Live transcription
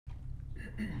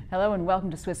Hello and welcome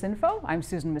to Swiss Info. I'm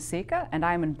Susan Masika and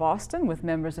I'm in Boston with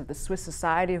members of the Swiss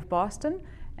Society of Boston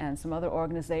and some other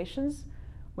organizations.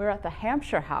 We're at the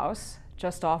Hampshire House,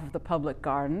 just off of the Public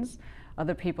Gardens.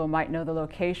 Other people might know the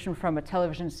location from a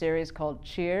television series called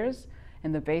Cheers.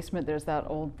 In the basement there's that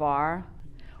old bar.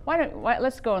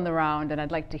 Let's go in the round and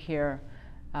I'd like to hear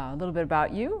a little bit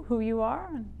about you, who you are,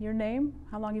 and your name,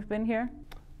 how long you've been here.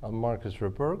 I'm Marcus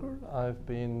Ripperger. I've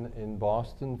been in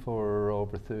Boston for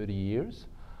over 30 years.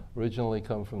 Originally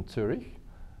come from Zurich,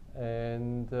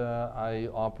 and I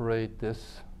operate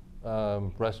this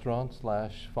restaurant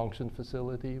 / function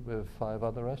facility with 5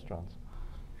 other restaurants.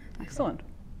 Excellent.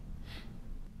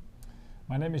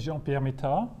 My name is Jean-Pierre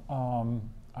Mittard.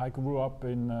 I grew up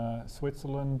in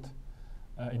Switzerland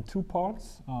in 2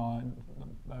 parts.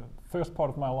 First part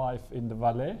of my life in the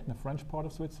Valais, the French part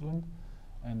of Switzerland,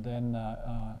 and then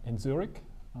in Zurich.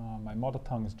 My mother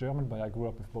tongue is German, but I grew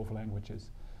up with both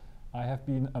languages. I have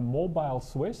been a mobile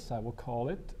Swiss, I will call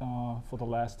it, for the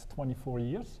last 24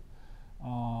 years,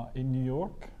 in New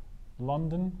York,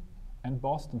 London, and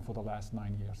Boston for the last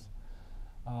 9 years.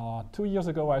 2 years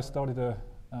ago I started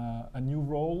a new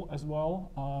role as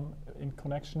well in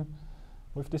connection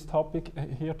with this topic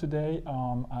here today.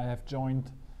 I have joined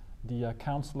the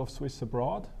Council of Swiss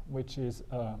Abroad, which is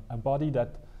a body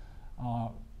that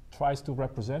tries to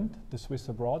represent the Swiss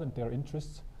abroad and their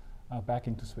interests back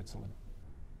into Switzerland.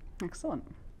 Excellent.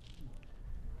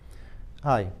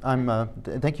 Hi,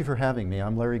 thank you for having me.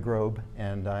 I'm Larry Grobe,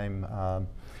 and I'm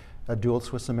a dual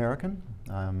Swiss American.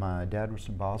 My dad was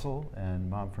from Basel and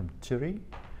mom from Zurich.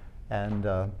 And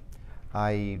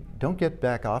I don't get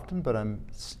back often, but I'm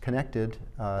connected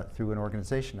through an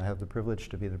organization. I have the privilege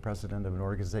to be the president of an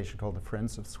organization called the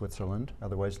Friends of Switzerland,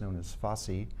 otherwise known as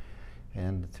FASI.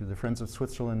 And through the Friends of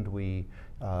Switzerland, we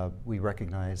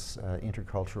recognize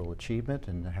intercultural achievement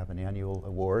and have an annual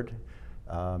award,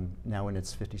 now in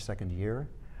its 52nd year.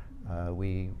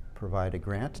 We provide a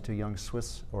grant to young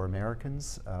Swiss or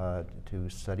Americans to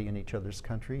study in each other's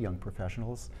country, young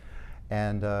professionals.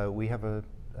 And we have a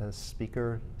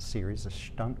speaker series, a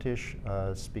Stammtisch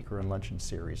speaker and luncheon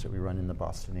series that we run in the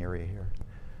Boston area here.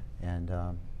 And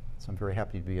so I'm very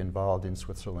happy to be involved in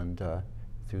Switzerland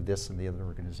through this and the other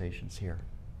organizations here.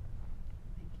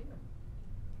 Thank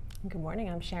you. Good morning,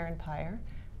 I'm Sharon Pyer.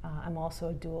 I'm also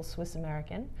a dual Swiss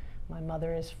American. My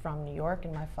mother is from New York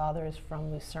and my father is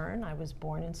from Lucerne. I was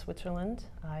born in Switzerland.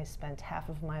 I spent half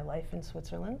of my life in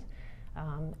Switzerland.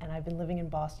 And I've been living in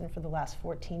Boston for the last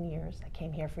 14 years. I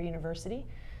came here for university,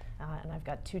 and I've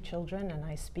got 2 children, and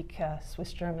I speak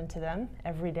Swiss German to them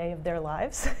every day of their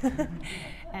lives.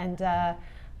 And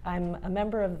I'm a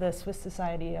member of the Swiss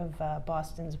Society of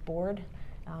Boston's board,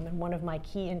 and one of my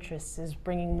key interests is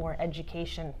bringing more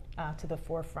education to the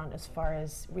forefront as far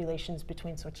as relations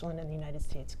between Switzerland and the United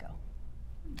States go.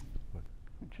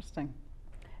 Interesting.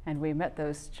 And we met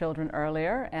those children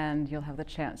earlier, and you'll have the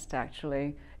chance to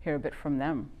actually hear a bit from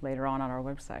them later on our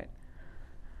website.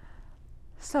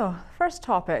 So, first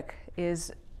topic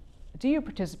is, do you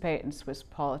participate in Swiss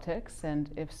politics?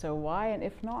 And if so, why? And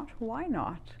if not, why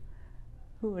not?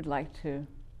 Who would like to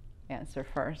answer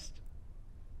first?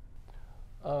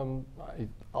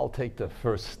 I'll take the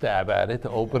first stab at it to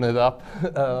open it up.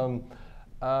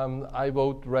 I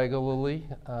vote regularly.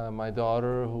 My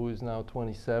daughter, who is now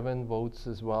 27, votes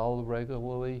as well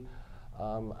regularly.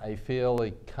 I feel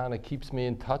it kind of keeps me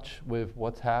in touch with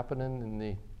what's happening in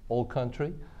the whole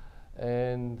country.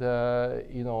 And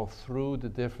you know, through the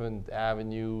different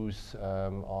avenues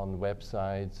on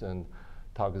websites and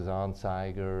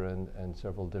Tagesanzeiger and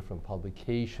several different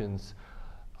publications,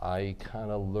 I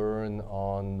kind of learn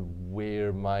on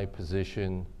where my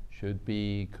position should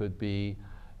be, could be,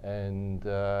 and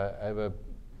I have a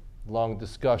long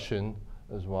discussion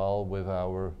as well with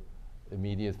our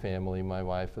immediate family, my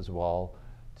wife as well,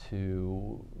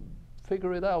 to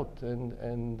figure it out,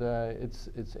 and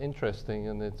it's interesting,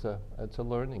 and it's a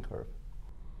learning curve.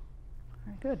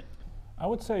 Very good. I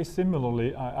would say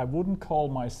similarly, I wouldn't call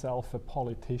myself a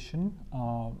politician,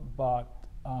 but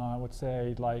I would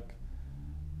say, like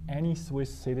any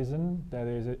Swiss citizen that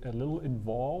is a little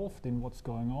involved in what's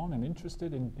going on and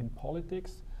interested in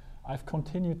politics, I've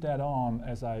continued that on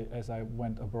as I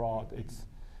went abroad. It's,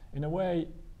 in a way,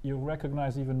 you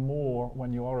recognize even more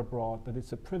when you are abroad that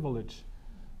it's a privilege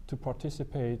to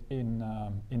participate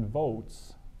in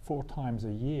votes 4 times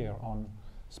a year on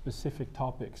specific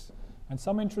topics. And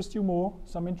some interest you more,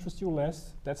 some interest you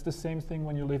less. That's the same thing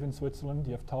when you live in Switzerland.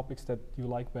 You have topics that you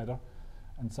like better,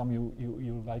 and some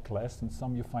you like less, and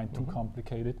some you find too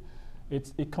complicated.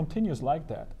 It continues like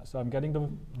that. So I'm getting the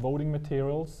voting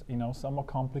materials, you know, some are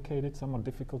complicated, some are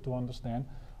difficult to understand.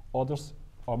 Others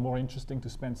are more interesting to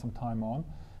spend some time on.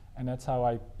 And that's how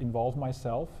I involve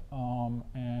myself.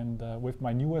 With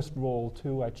my newest role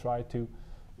too, I try to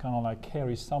kind of like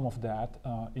carry some of that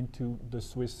into the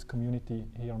Swiss community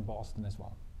here in Boston as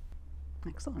well.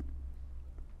 Excellent.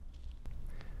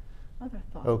 Other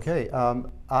thoughts? Okay,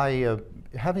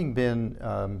 having been,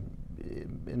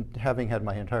 having had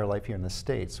my entire life here in the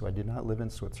States, so I did not live in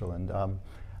Switzerland,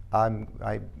 I'm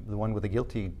the one with a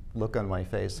guilty look on my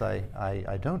face.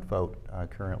 I don't vote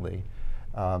currently.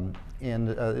 And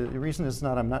the reason is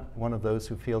not, I'm not one of those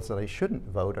who feels that I shouldn't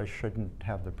vote. I shouldn't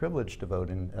have the privilege to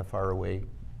vote in a faraway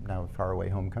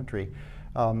home country.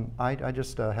 I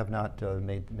just have not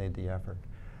made the effort.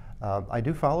 I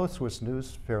do follow Swiss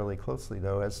news fairly closely,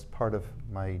 though. As part of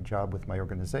my job with my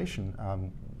organization,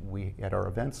 at our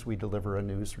events, we deliver a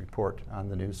news report on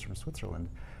the news from Switzerland.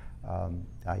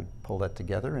 I pull that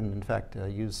together and, in fact,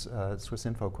 use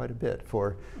swissinfo quite a bit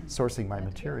for sourcing my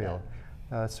material.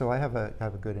 So I have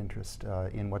a good interest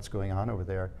in what's going on over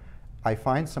there. I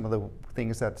find some of the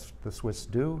things that the Swiss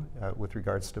do with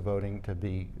regards to voting to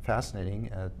be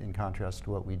fascinating in contrast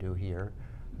to what we do here.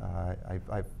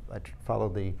 I follow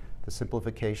the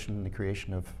simplification and the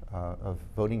creation of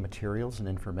voting materials and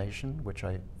information, which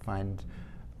I find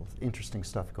interesting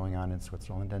stuff going on in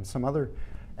Switzerland, and some other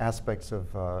aspects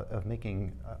of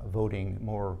making voting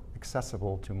more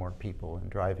accessible to more people and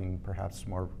driving perhaps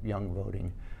more young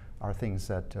voting are things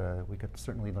that we could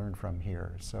certainly learn from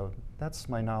here. So that's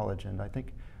my knowledge, and I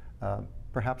think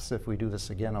perhaps if we do this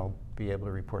again, I'll be able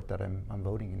to report that I'm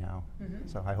voting now. Mm-hmm.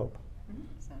 So I hope. Mm-hmm.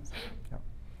 Sounds good. Yeah.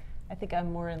 I think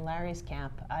I'm more in Larry's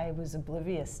camp. I was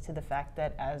oblivious to the fact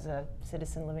that as a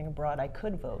citizen living abroad, I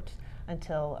could vote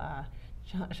until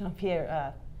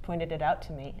Jean-Pierre pointed it out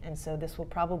to me. And so this will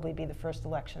probably be the first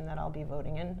election that I'll be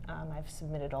voting in. I've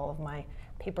submitted all of my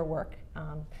paperwork.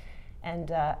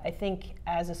 And I think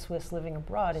as a Swiss living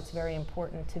abroad, it's very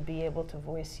important to be able to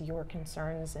voice your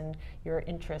concerns and your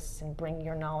interests and bring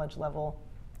your knowledge level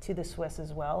to the Swiss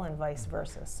as well, and vice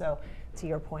versa. So to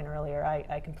your point earlier,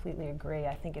 I completely agree.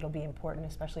 I think it'll be important,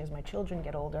 especially as my children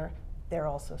get older, they're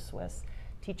also Swiss,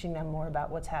 teaching them more about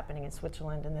what's happening in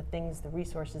Switzerland and the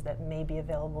resources that may be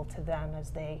available to them as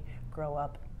they grow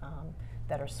up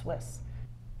that are Swiss.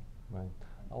 Right.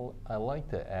 I'd like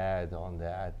to add on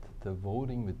that, the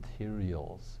voting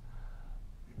materials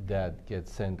that get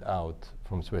sent out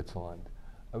from Switzerland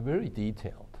are very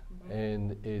detailed. Mm-hmm.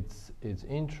 And it's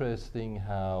interesting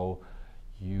how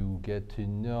you get to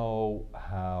know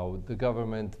how the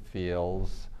government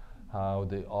feels, how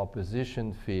the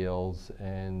opposition feels,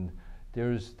 and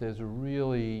there's a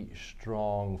really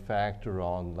strong factor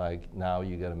on, like, now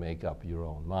you got to make up your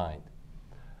own mind.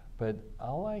 But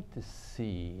I like to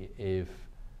see if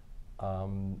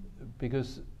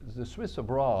because the Swiss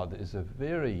abroad is a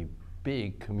very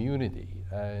big community,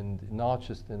 and not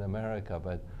just in America,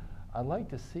 but I'd like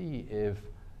to see if,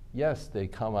 yes, they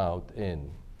come out in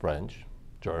French,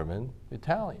 German,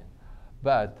 Italian,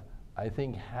 but I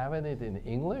think having it in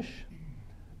English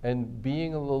and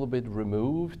being a little bit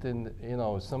removed, and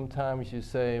sometimes you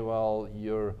say, well,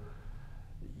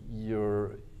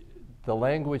 the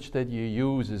language that you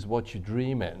use is what you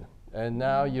dream in. And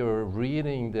now you're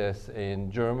reading this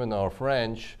in German or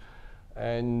French,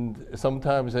 and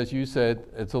sometimes, as you said,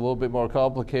 it's a little bit more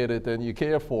complicated than you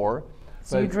care for.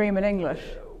 So you dream in English?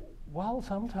 Well,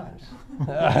 sometimes.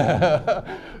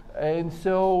 And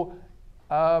so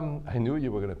I knew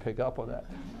you were going to pick up on that.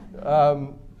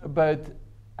 But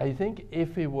I think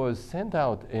if it was sent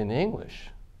out in English,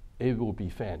 it would be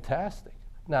fantastic.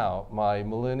 Now, my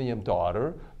millennium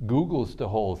daughter Googles the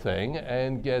whole thing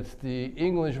and gets the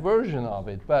English version of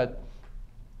it, but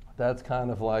that's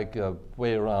kind of like a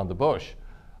way around the bush.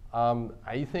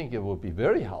 I think it would be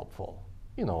very helpful,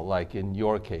 like in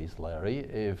your case, Larry,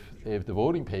 if the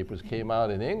voting papers came out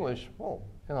in English, well,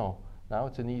 now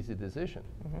it's an easy decision.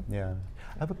 Mm-hmm. Yeah.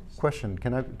 I have a question.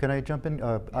 Can I jump in?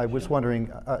 I was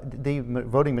wondering, the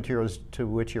voting materials to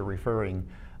which you're referring,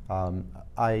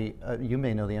 you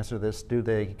may know the answer to this.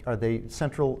 Are they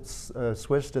central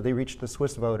Swiss? Do they reach the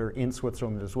Swiss voter in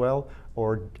Switzerland as well,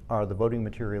 or are the voting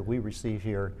material we receive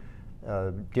here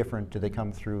different? Do they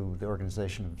come through the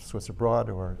organization of Swiss Abroad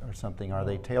or something? Are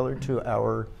they tailored to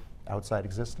our outside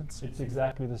existence? It's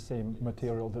exactly the same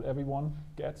material that everyone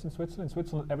gets in Switzerland. In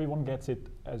Switzerland, everyone gets it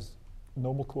as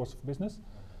normal course of business,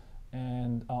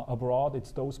 and abroad,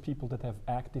 it's those people that have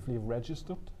actively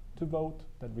registered to vote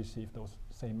that receive those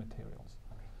same materials.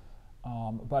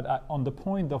 But on the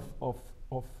point of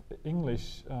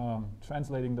English,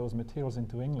 translating those materials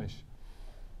into English,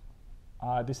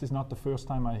 this is not the first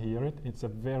time I hear it. It's a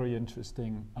very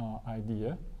interesting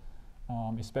idea.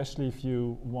 especially if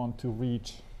you want to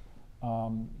reach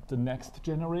the next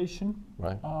generation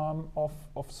Right.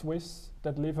 of Swiss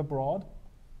that live abroad.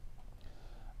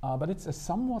 But it's a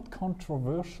somewhat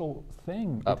controversial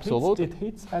thing. Absolutely. It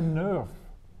hits a nerve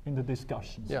in the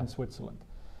discussions Yeah. in Switzerland.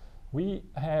 We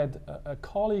had a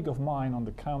colleague of mine on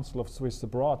the Council of Swiss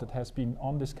Abroad that has been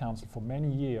on this council for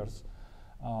many years,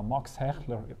 Max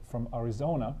Hechler from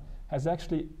Arizona, has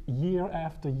actually year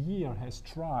after year has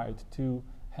tried to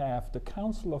have the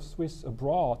Council of Swiss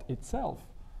Abroad itself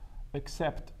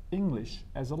accept English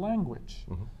as a language.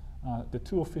 The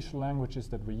two official languages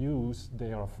that we use,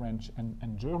 they are French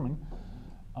and German.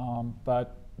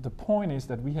 But the point is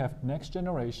that we have next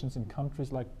generations in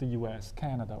countries like the US,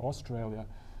 Canada, Australia,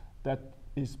 that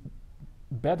is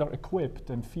better equipped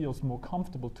and feels more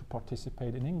comfortable to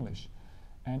participate in English.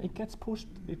 And it gets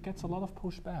a lot of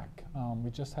pushback. We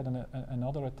just had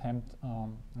another attempt,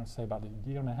 I'd say about a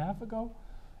year and a half ago,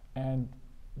 and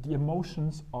the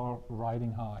emotions are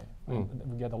riding high. And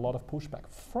we get a lot of pushback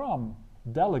from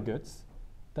delegates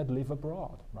that live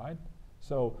abroad, right?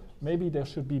 So maybe there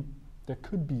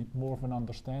could be more of an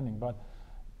understanding, but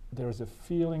there is a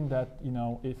feeling that, you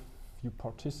know, if you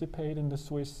participate in the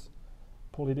Swiss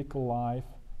political life,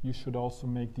 you should also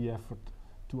make the effort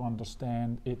to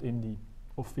understand it in the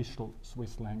official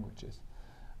Swiss languages.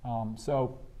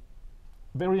 So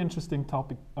very interesting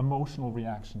topic, emotional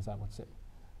reactions, I would say.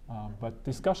 But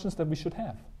discussions that we should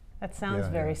have. That sounds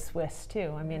very Swiss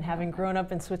too. I mean, having grown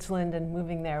up in Switzerland and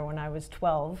moving there when I was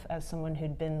 12, as someone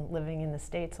who'd been living in the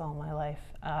States all my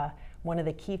life, one of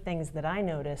the key things that I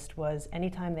noticed was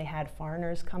anytime they had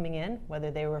foreigners coming in,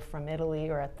 whether they were from Italy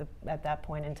or at that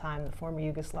point in time, the former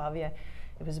Yugoslavia,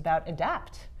 it was about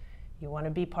adapt. You want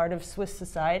to be part of Swiss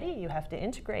society, you have to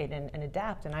integrate and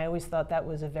adapt. And I always thought that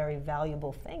was a very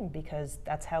valuable thing because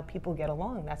that's how people get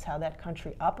along. That's how that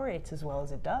country operates as well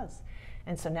as it does.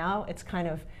 And so now it's kind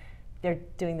of, they're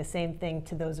doing the same thing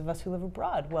to those of us who live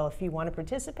abroad. Well, if you want to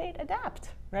participate, adapt,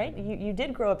 right? You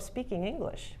did grow up speaking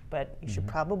English, but you should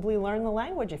probably learn the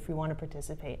language if you want to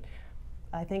participate.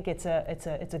 I think it's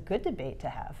a good debate to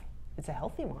have. It's a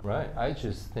healthy one. Right. I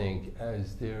just think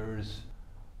as there's,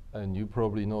 and you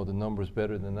probably know the numbers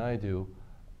better than I do,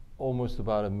 almost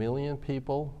about 1 million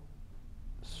people,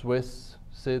 Swiss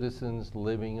citizens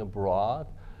living abroad.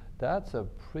 That's a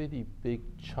pretty big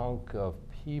chunk of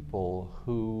people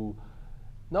who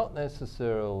not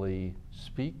necessarily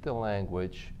speak the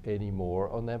language anymore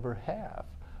or never have,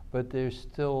 but they're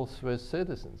still Swiss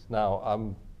citizens. Now,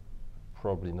 I'm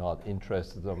probably not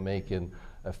interested in making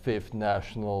a 5th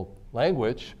national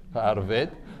language out of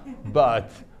it,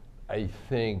 but I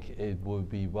think it would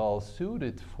be well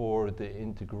suited for the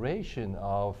integration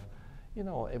of, you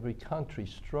know, every country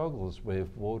struggles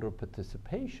with voter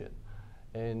participation.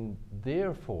 And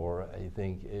therefore, I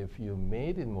think if you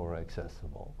made it more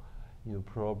accessible, you'll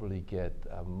probably get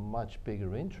a much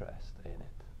bigger interest in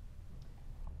it.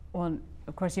 Well, and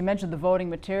of course, you mentioned the voting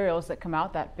materials that come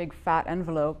out, that big fat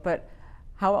envelope, but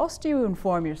how else do you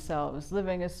inform yourselves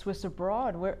living as Swiss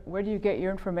abroad? Where do you get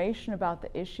your information about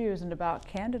the issues and about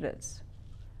candidates?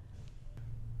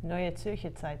 Neue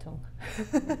Zürcher Zeitung.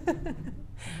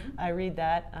 I read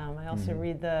that. I also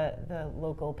read the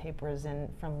local papers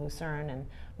from Lucerne, and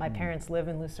my parents live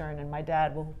in Lucerne, and my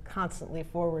dad will constantly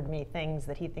forward me things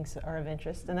that he thinks are of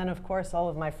interest. And then, of course, all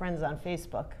of my friends on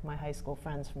Facebook, my high school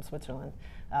friends from Switzerland,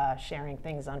 sharing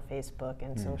things on Facebook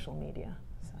and social media.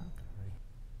 So.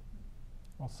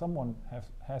 Well, someone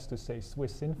has to say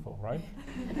Swissinfo, right?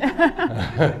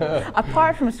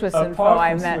 Apart from Swissinfo, Apart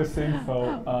I from meant.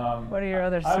 Swissinfo, What are your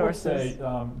other I would sources? say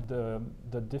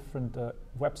the different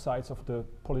websites of the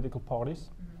political parties,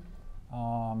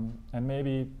 and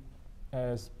maybe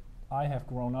as I have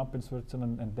grown up in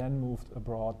Switzerland and then moved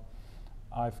abroad,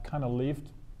 I've kind of lived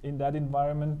in that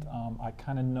environment. I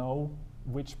kind of know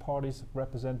which parties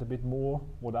represent a bit more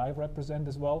what I represent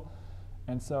as well,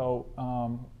 and so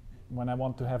when I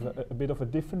want to have a bit of a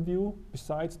different view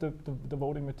besides the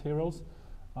voting materials,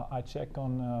 I check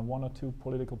on 1 or 2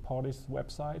 political parties'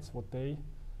 websites,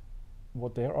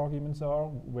 what their arguments are,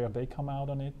 where they come out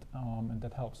on it, and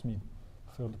that helps me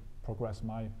further progress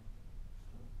my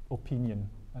opinion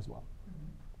as well.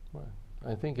 Right.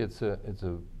 I think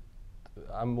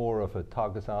I'm more of a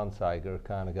Tagesanzeiger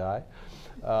kind of guy,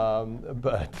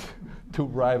 but 2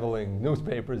 rivaling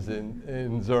newspapers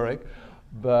in Zurich.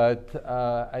 But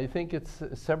I think it's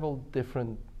several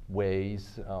different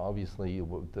ways. Obviously,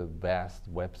 the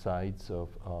vast websites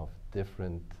of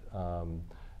different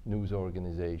news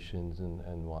organizations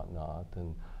and whatnot,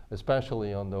 and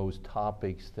especially on those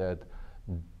topics that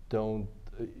don't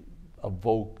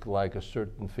evoke like a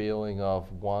certain feeling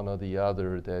of one or the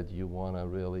other that you want to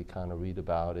really kind of read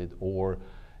about it. Or,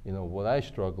 you know, what I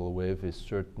struggle with is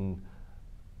certain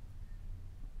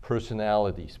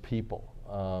personalities, people,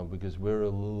 because we're a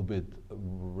little bit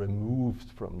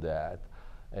removed from that.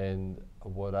 And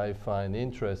what I find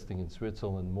interesting in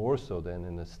Switzerland, more so than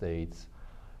in the States,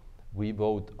 we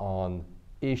vote on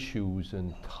issues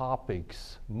and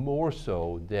topics more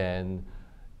so than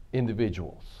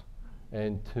individuals.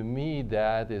 And to me,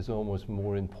 that is almost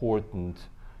more important,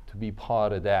 to be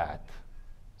part of that,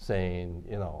 saying,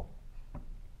 you know,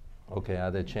 okay, I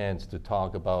had a chance to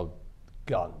talk about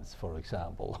guns, for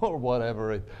example, or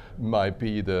whatever it might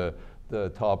be the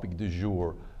topic du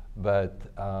jour. But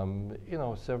you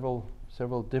know,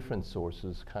 several different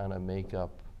sources kind of make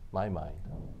up my mind.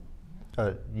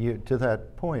 To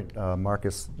that point,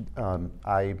 Marcus,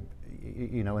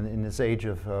 you know, in this age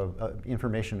of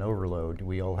information overload,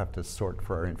 we all have to sort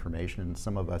for our information.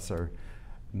 Some of us are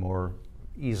more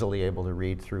easily able to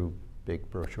read through big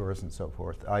brochures and so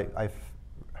forth. I've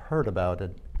heard about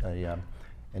an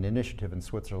initiative in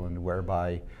Switzerland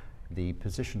whereby the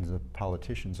positions of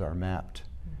politicians are mapped.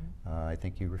 I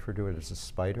think you refer to it as a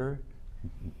spider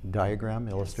diagram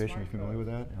illustration. Are you familiar with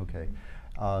that? Okay.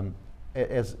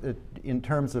 In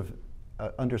terms of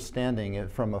understanding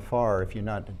it from afar, if you're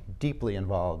not deeply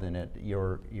involved in it,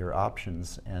 your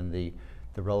options and the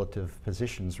relative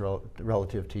positions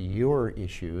relative to your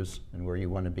issues and where you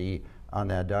want to be on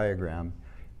that diagram,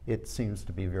 it seems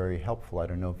to be very helpful. I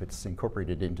don't know if it's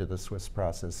incorporated into the Swiss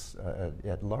process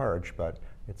at large, but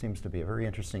it seems to be a very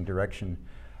interesting direction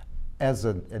as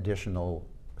an additional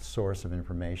source of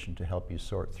information to help you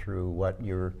sort through what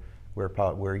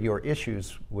where your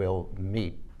issues will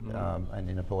meet and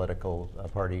in a political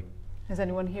party. Has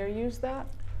anyone here used that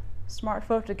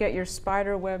smartphone to get your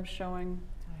spider web showing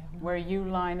where you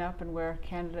line up and where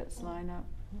candidates line up?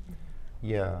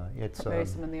 Yeah, it's maybe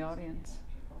some in the audience.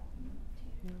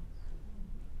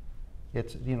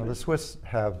 It's, you know, the Swiss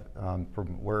have, from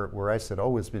where I sit,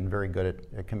 always been very good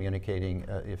at communicating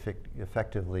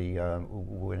effectively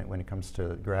when it comes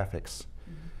to graphics.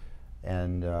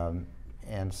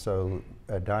 And so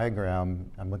a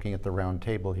diagram, I'm looking at the round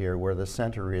table here, where the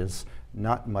center is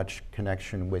not much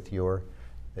connection with your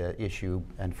issue,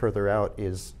 and further out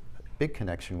is big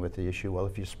connection with the issue. Well,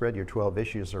 if you spread your 12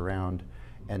 issues around,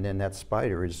 and then that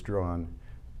spider is drawn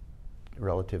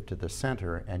relative to the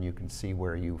center, and you can see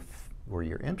where your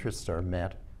interests are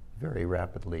met very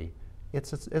rapidly, it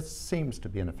seems to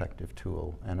be an effective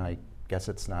tool, and I guess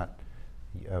it's not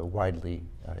widely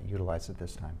utilized at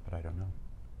this time, but I don't know.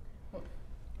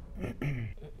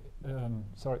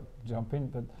 Sorry to jump in,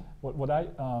 but what I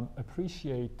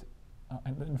appreciate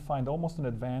and find almost an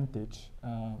advantage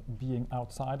being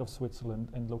outside of Switzerland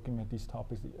and looking at these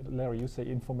topics. Larry, you say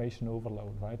information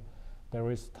overload, right? There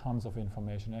is tons of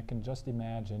information. I can just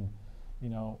imagine, you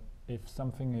know, if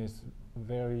something is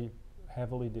very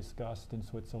heavily discussed in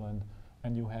Switzerland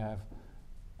and you have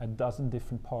a dozen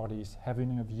different parties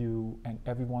having a view and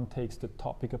everyone takes the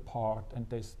topic apart and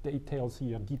there's details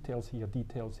here,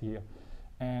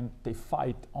 and they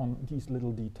fight on these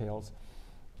little details,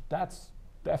 that's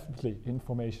definitely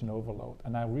information overload.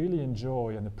 And I really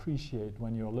enjoy and appreciate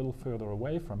when you're a little further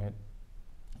away from it,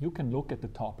 you can look at the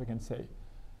topic and say,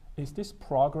 is this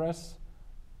progress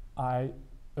I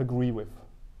agree with?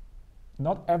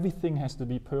 Not everything has to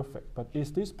be perfect, but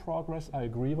is this progress I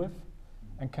agree with?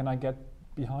 And can I get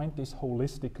behind this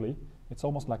holistically? It's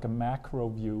almost like a macro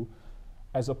view,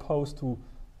 as opposed to,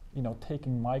 you know,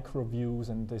 taking micro views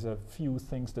and there's a few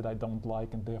things that I don't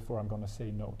like and therefore I'm going to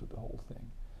say no to the whole thing.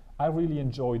 I really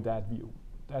enjoy that view.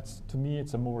 That's, to me,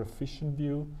 it's a more efficient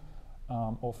view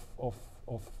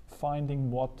of finding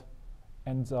what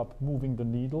ends up moving the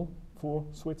needle for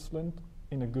Switzerland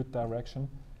in a good direction,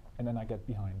 and then I get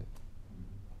behind it.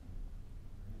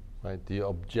 Right, the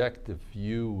objective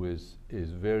view is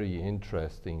very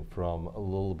interesting from a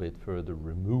little bit further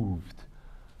removed.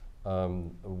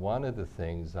 One of the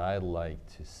things I like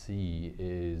to see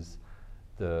is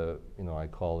I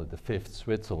call it the fifth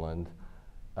Switzerland,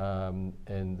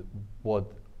 and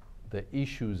what the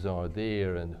issues are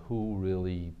there and who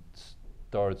really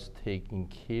starts taking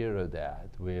care of that,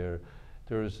 where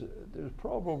there's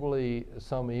probably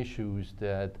some issues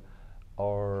that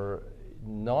are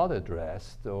not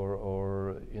addressed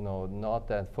or not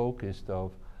that focused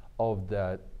of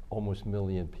that almost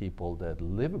million people that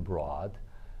live abroad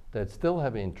that still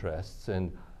have interests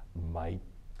and might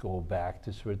go back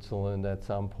to Switzerland at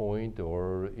some point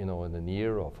or in the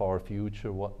near or far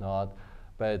future, whatnot.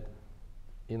 But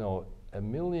 1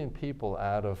 million people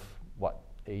out of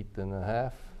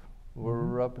 8.5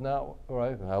 We're up now,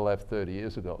 right? I left 30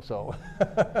 years ago, so.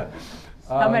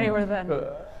 How many were then?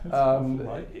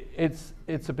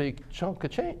 It's a big chunk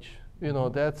of change. You know,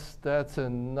 that's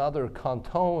another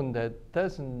canton that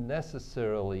doesn't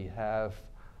necessarily have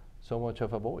so much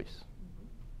of a voice.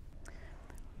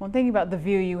 One thing about the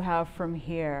view you have from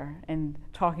here and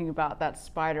talking about that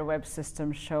spider web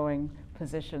system showing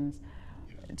positions,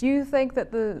 do you think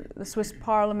that the Swiss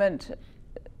Parliament,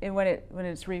 when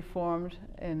it's reformed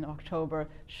in October,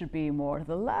 should be more to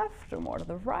the left or more to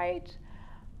the right?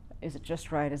 Is it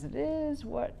just right as it is?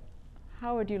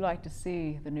 How would you like to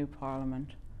see the new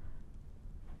Parliament?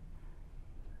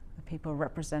 The people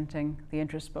representing the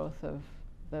interests both of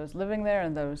those living there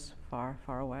and those far,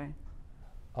 far away.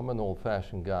 I'm an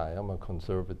old-fashioned guy. I'm a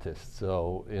conservatist.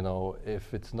 So, you know,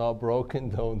 if it's not broken,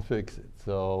 don't fix it.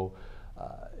 So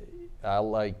I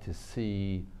like to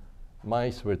see my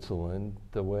Switzerland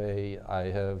the way I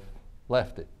have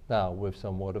left it. Now, with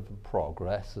somewhat of a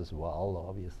progress as well,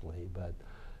 obviously. But,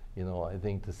 you know, I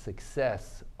think the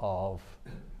success of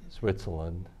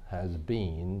Switzerland has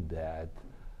been that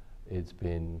it's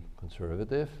been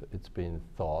conservative, it's been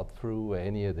thought through.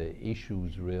 Any of the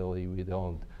issues, really, we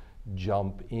don't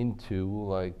jump into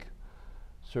like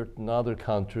certain other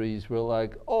countries. We're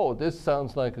like, oh, this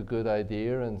sounds like a good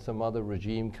idea, and some other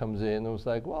regime comes in and was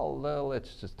like, well,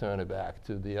 let's just turn it back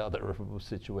to the other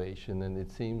situation. And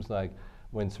it seems like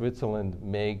when Switzerland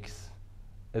makes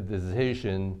a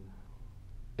decision,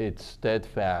 it's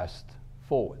steadfast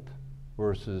forward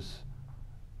versus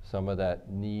some of that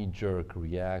knee-jerk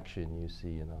reaction you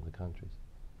see in other countries.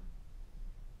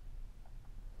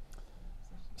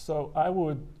 So I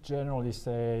would generally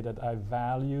say that I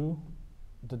value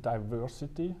the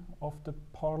diversity of the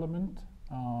parliament.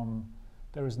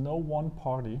 There is no one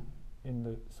party in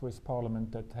the Swiss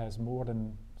parliament that has more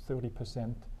than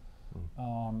 30%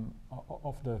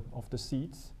 of the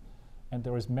seats, and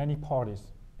there is many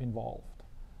parties involved.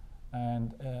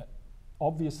 And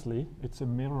obviously, it's a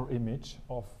mirror image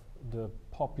of the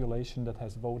population that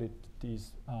has voted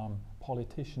these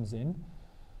politicians in.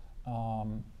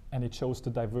 And it shows the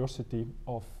diversity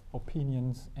of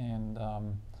opinions and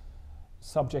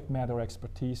subject matter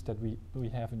expertise that we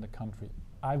have in the country.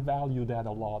 I value that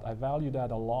a lot. I value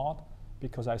that a lot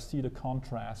because I see the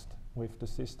contrast with the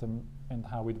system and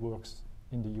how it works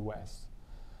in the US.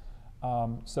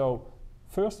 So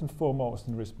first and foremost,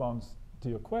 in response to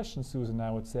your question, Susan, I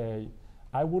would say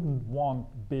I wouldn't want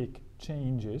big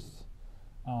changes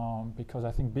because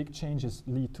I think big changes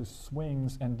lead to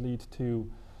swings and lead to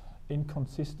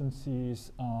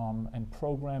inconsistencies and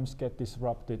programs get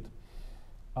disrupted.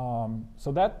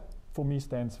 So that for me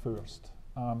stands first.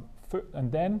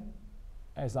 And then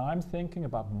as I'm thinking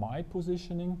about my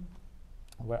positioning,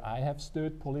 where I have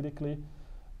stood politically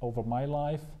over my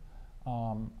life,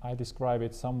 I describe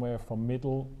it somewhere from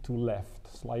middle to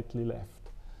left, slightly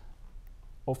left.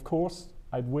 Of course,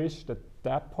 I'd wish that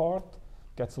that part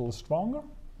gets a little stronger.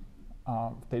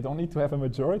 They don't need to have a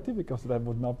majority because that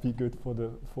would not be good for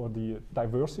the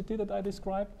diversity that I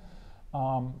described.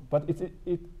 But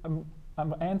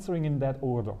I'm answering in that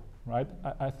order, right?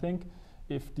 I think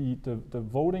if the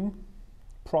voting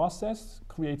process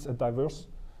creates a diverse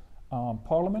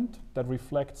parliament that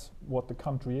reflects what the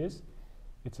country is,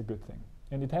 it's a good thing.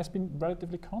 And it has been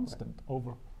relatively constant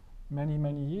over many,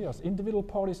 many years. Individual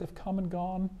parties have come and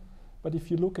gone, but if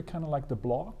you look at kind of like the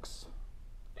blocks,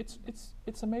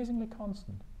 it's amazingly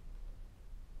constant.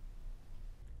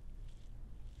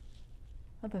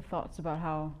 Other thoughts about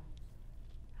how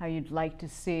you'd like to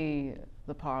see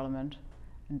the parliament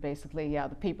and basically, yeah,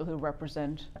 the people who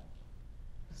represent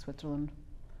Switzerland?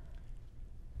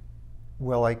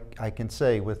 Well, I can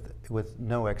say with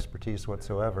no expertise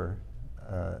whatsoever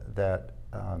that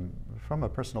from a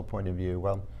personal point of view,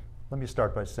 well, let me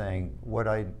start by saying what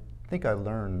I think I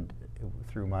learned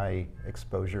through my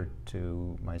exposure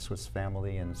to my Swiss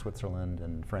family in Switzerland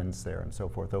and friends there and so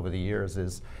forth over the years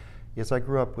is I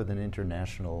grew up with an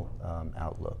international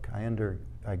outlook.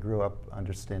 I grew up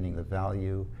understanding the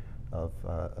value of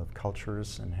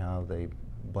cultures and how they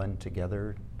blend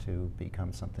together to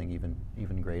become something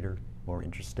even greater, more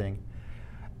interesting.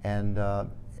 And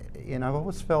I've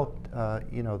always felt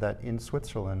that in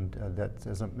Switzerland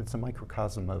it's a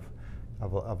microcosm of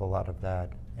a lot of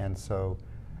that. And so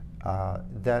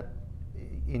that,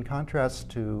 in contrast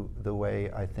to the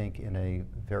way I think in a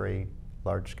very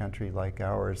large country like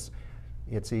ours,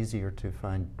 it's easier to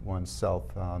find oneself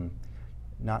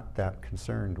not that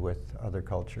concerned with other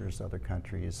cultures, other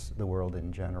countries, the world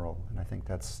in general, and I think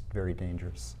that's very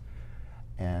dangerous.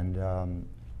 And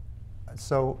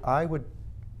so I would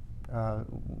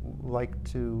like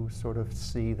to sort of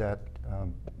see that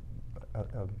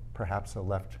perhaps a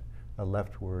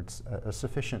leftwards, a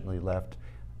sufficiently left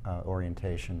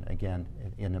orientation, again,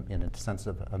 in a sense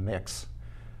of a mix,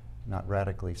 not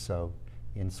radically so,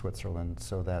 in Switzerland,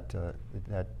 so that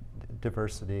that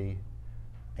diversity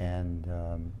and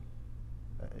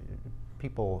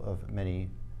people of many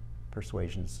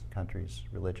persuasions, countries,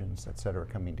 religions, etc.,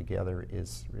 coming together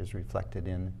is reflected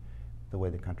in the way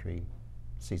the country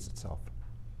sees itself.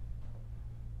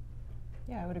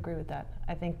 Yeah, I would agree with that.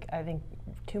 I think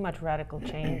too much radical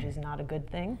change is not a good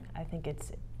thing. I think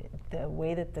it's the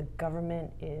way that the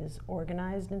government is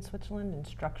organized in Switzerland and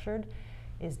structured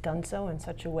is done so in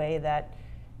such a way that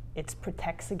it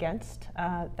protects against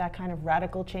that kind of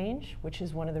radical change, which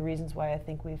is one of the reasons why I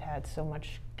think we've had so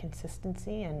much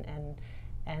consistency and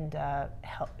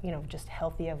just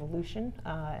healthy evolution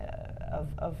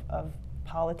of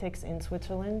politics in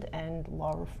Switzerland and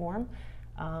law reform.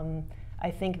 I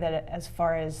think that as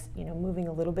far as moving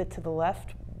a little bit to the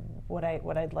left, what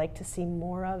I'd like to see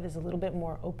more of is a little bit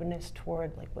more openness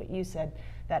toward, like what you said,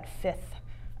 that fifth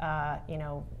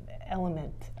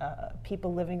element,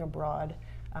 people living abroad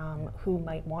who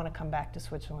might want to come back to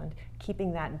Switzerland,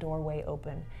 keeping that doorway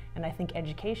open. And I think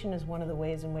education is one of the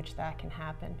ways in which that can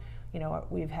happen.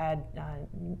 We've had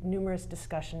numerous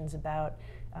discussions about,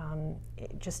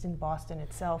 just in Boston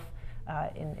itself,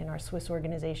 in our Swiss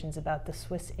organizations, about the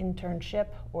Swiss internship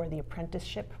or the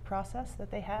apprenticeship process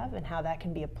that they have and how that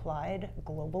can be applied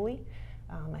globally.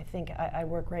 I think I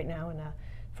work right now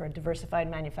for a diversified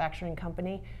manufacturing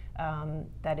company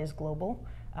that is global,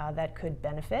 that could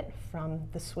benefit from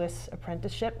the Swiss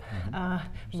apprenticeship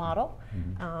model.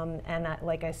 And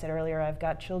like I said earlier, I've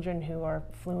got children who are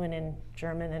fluent in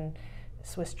German and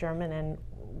Swiss German and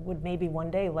would maybe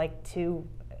one day like to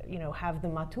have the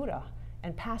Matura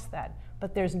and pass that.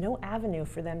 But there's no avenue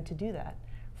for them to do that.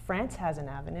 France has an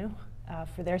avenue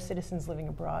for their citizens living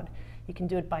abroad. You can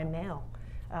do it by mail,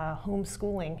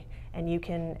 homeschooling, and you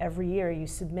can, every year, you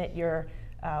submit your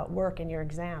work and your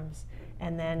exams,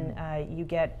 and then you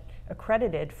get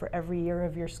accredited for every year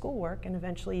of your schoolwork, and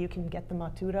eventually you can get the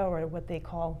Matura, or what they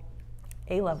call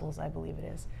A-levels, I believe it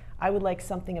is. I would like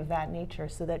something of that nature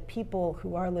so that people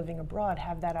who are living abroad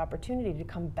have that opportunity to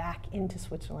come back into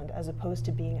Switzerland as opposed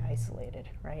to being isolated,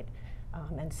 right?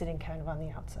 And sitting kind of on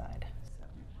the outside.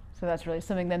 So that's really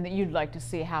something then that you'd like to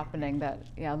see happening, that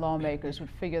lawmakers would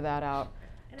figure that out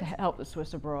to help the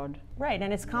Swiss abroad. Right,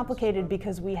 and it's complicated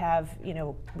because we have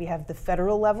the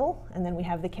federal level and then we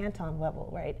have the canton level,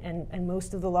 right? And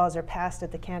most of the laws are passed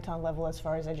at the canton level as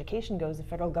far as education goes. The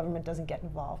federal government doesn't get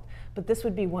involved. But this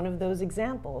would be one of those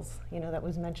examples, that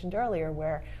was mentioned earlier,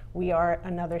 where we are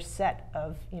another set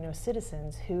of,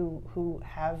 citizens who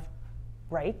have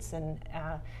rights and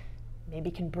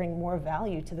maybe can bring more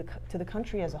value to the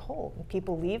country as a whole.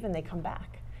 People leave and they come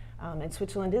back. And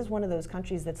Switzerland is one of those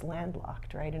countries that's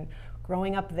landlocked, right? And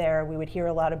growing up there, we would hear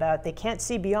a lot about they can't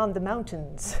see beyond the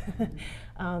mountains.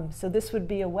 So this would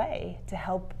be a way to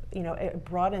help,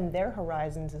 broaden their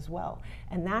horizons as well.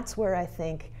 And that's where I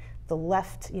think the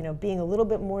left, being a little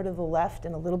bit more to the left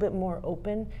and a little bit more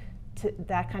open to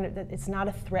that kind of, it's not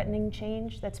a threatening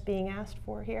change that's being asked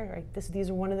for here, right? These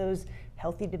are one of those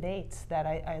healthy debates that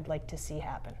I'd like to see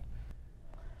happen.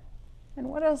 And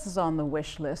what else is on the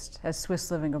wish list as Swiss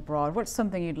living abroad? What's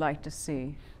something you'd like to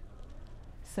see,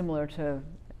 similar to,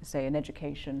 say, in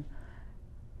education,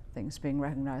 things being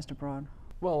recognized abroad?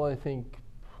 Well, I think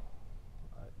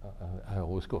I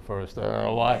always go first. I don't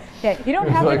know why. Yeah, you don't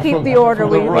have like to keep from the order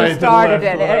we right started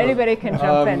left, in. Anybody can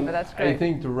jump in, but that's great. I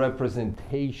think the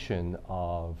representation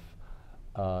of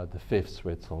the fifth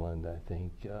Switzerland, I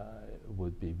think,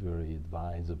 would be very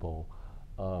advisable.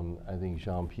 I think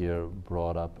Jean-Pierre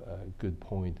brought up a good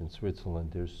point. In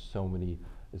Switzerland,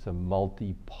 it's a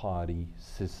multi-party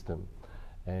system,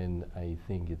 and I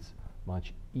think it's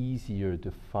much easier to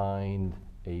find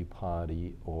a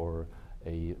party or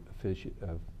a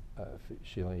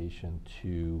affiliation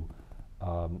to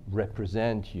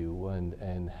represent you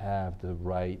and have the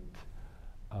right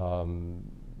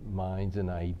minds and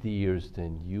ideas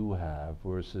than you have,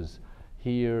 versus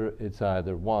here it's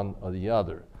either one or the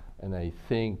other. And I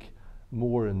think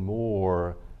more and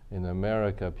more in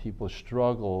America, people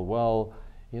struggle, well,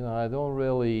 I don't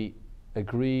really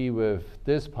agree with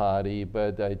this party,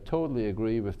 but I totally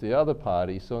agree with the other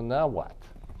party, so now what?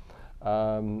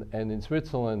 And in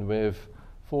Switzerland, with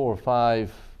 4,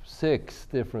 5, 6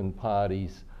 different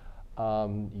parties,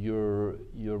 you're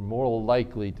more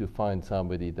likely to find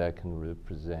somebody that can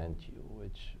represent you,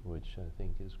 which I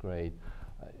think is great.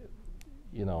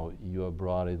 You have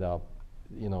brought it up,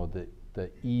 the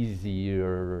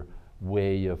easier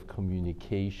way of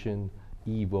communication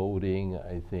e-voting,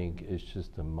 I think, is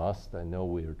just a must. I know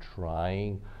we're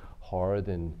trying hard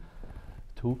in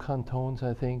 2 cantons,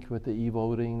 I think, with the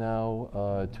e-voting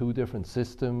now, 2 different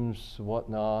systems,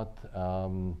 whatnot.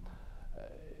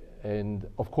 And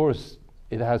of course,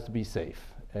 it has to be safe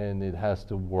and it has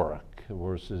to work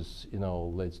versus, you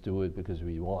know, let's do it because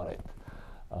we want it.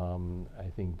 I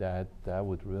think that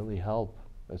would really help,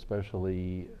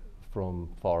 especially from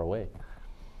far away.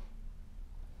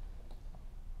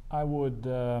 I would,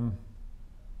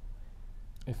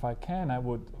 if I can, I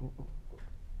would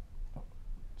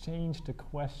change the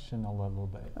question a little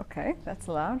bit. Okay, that's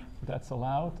allowed. That's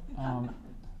allowed.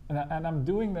 And I'm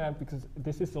doing that because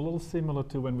this is a little similar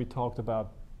to when we talked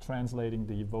about translating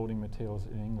the voting materials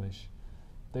in English.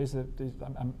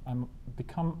 I'm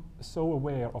become so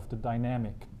aware of the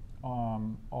dynamic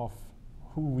of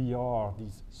who we are,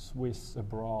 these Swiss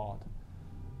abroad,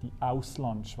 the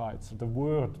Auslandschweizer. The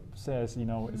word says, you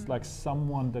know, it's like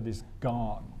someone that is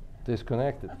gone.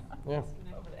 Disconnected. Yeah.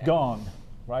 Gone,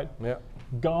 right? Yeah.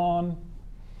 Gone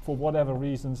for whatever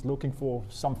reasons, looking for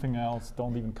something else,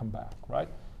 don't even come back, right?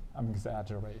 I'm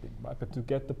exaggerating, right? But to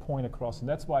get the point across, and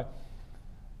that's why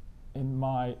in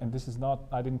my, and this is not,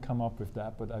 I didn't come up with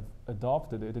that, but I've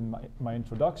adopted it in my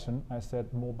introduction. I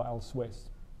said mobile Swiss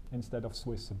instead of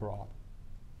Swiss abroad.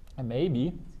 And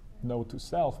maybe, note to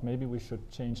self, maybe we should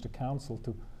change the council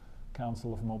to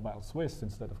Council of Mobile Swiss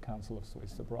instead of Council of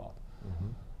Swiss Abroad.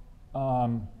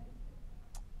 Mm-hmm.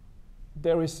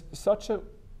 There is such a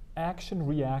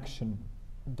action-reaction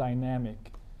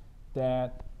dynamic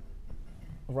that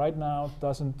right now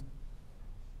doesn't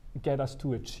get us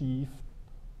to achieve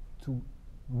to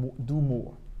do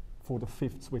more for the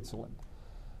 5th Switzerland.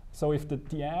 So if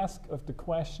the ask of the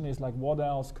question is like, what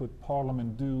else could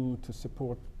Parliament do to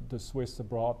support the Swiss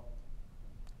abroad,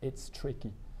 it's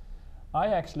tricky. I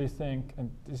actually think,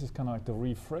 and this is kind of like the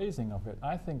rephrasing of it,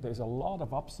 I think there's a lot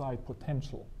of upside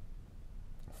potential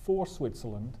for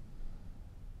Switzerland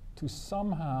to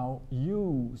somehow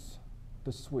use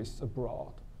the Swiss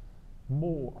abroad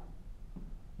more,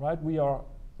 right? We are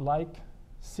like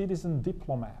citizen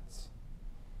diplomats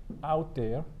out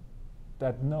there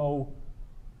that know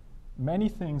many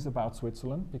things about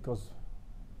Switzerland because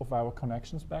of our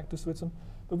connections back to Switzerland,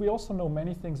 but we also know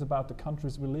many things about the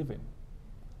countries we live in.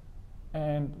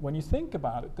 And when you think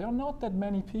about it, there are not that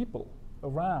many people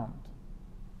around.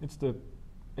 It's the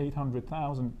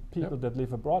 800,000 people that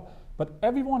live abroad, but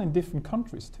everyone in different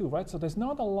countries too, right? So there's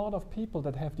not a lot of people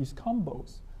that have these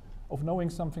combos of knowing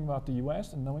something about the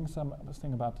US and knowing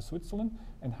something about the Switzerland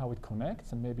and how it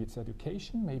connects, and maybe it's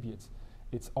education, maybe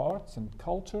it's arts and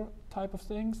culture type of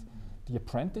things, the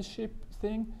apprenticeship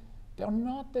thing. There are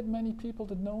not that many people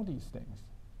that know these things.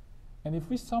 And if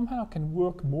we somehow can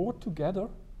work more together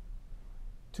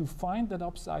to find that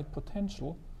upside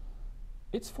potential,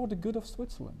 it's for the good of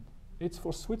Switzerland. It's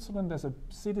for Switzerland as a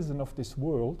citizen of this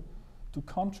world to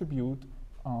contribute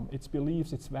its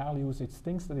beliefs, its values, its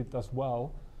things that it does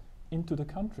well into the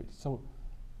country. So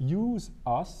use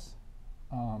us,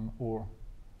 or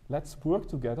let's work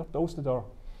together. Those that are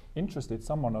interested,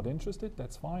 some are not interested,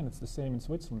 that's fine. It's the same in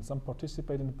Switzerland. Some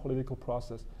participate in the political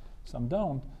process, some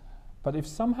don't. But if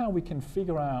somehow we can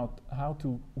figure out how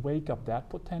to wake up that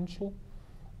potential,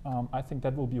 I think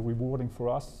that will be rewarding for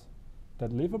us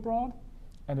that live abroad,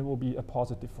 and it will be a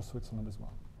positive for Switzerland as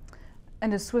well.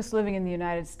 And as Swiss living in the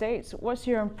United States, what's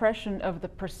your impression of the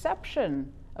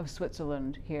perception of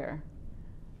Switzerland here?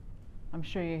 I'm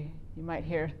sure you might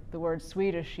hear the word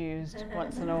Swedish used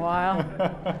once in a while.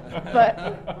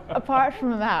 But apart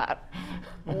from that,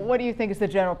 what do you think is the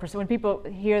general perception? When people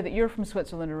hear that you're from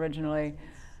Switzerland originally,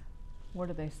 what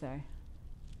do they say?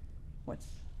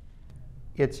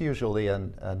 It's usually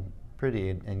a pretty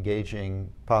engaging,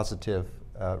 positive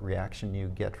reaction you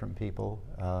get from people.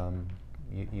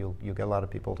 You get a lot of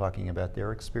people talking about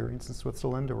their experience in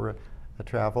Switzerland, or a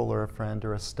travel, or a friend,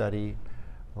 or a study,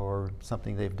 or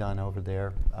something they've done over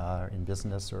there in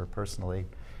business or personally.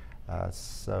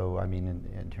 So, I mean,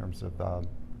 in terms of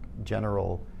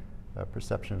general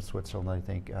perception of Switzerland, I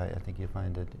think you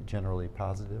find it generally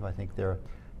positive. I think there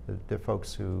are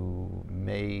folks who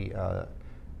may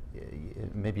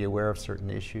be aware of certain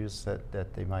issues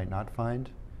that they might not find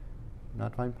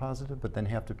positive, but then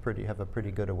have a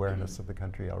pretty good awareness of the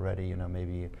country already. You know,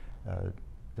 maybe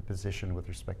the position with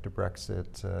respect to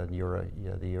Brexit,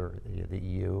 the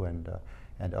EU,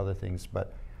 and other things.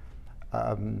 But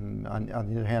on the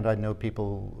other hand, I know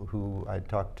people who I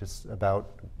talk to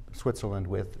about Switzerland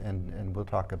with, and we'll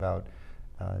talk about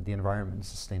the environment and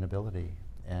sustainability,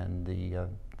 and the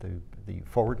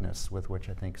forwardness with which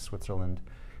I think Switzerland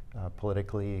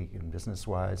politically and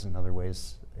business-wise and other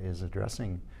ways is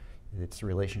addressing its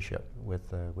relationship with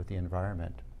the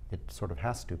environment. It sort of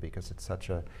has to, because it's such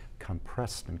a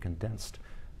compressed and condensed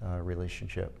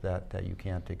relationship that you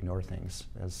can't ignore things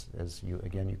as you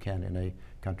can in a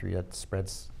country that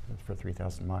spreads for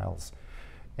 3,000 miles.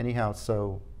 Anyhow,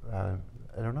 so I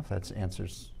don't know if that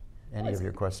answers any of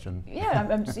your question. Yeah,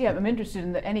 I'm interested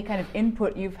in any kind of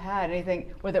input you've had,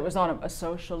 anything, whether it was on a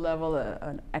social level,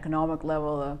 an economic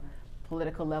level, a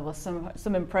political level,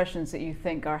 some impressions that you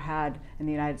think are had in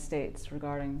the United States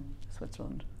regarding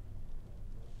Switzerland.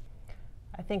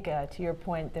 I think to your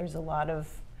point, there's a lot of,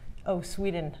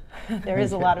 Sweden, there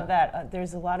is a lot of that.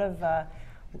 There's a lot of,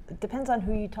 it depends on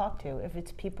who you talk to. If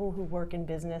it's people who work in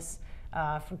business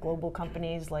for global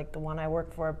companies like the one I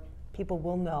work for, people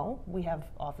will know. We have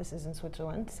offices in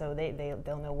Switzerland, so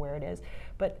they'll know where it is.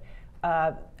 But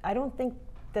I don't think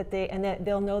that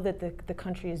they'll know that the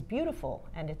country is beautiful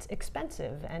and it's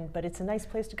expensive, but it's a nice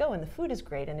place to go, and the food is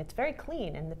great, and it's very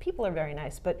clean, and the people are very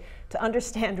nice. But to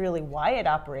understand really why it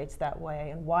operates that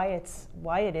way and why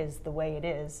it is the way it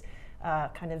is,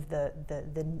 kind of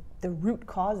the root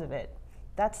cause of it,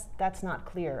 that's not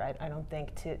clear, I don't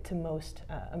think, to most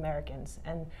Americans.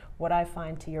 And what I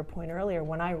find, to your point earlier,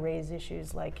 when I raise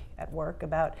issues like at work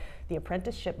about the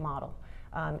apprenticeship model,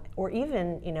 or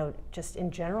even, just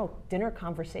in general dinner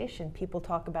conversation, people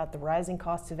talk about the rising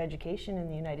costs of education in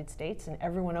the United States, and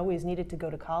everyone always needed to go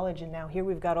to college, and now here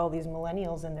we've got all these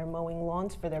millennials and they're mowing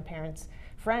lawns for their parents'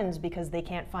 friends because they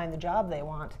can't find the job they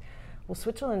want. Well,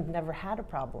 Switzerland never had a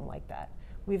problem like that.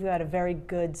 We've got a very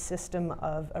good system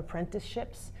of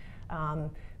apprenticeships.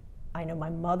 I know my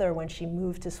mother, when she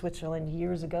moved to Switzerland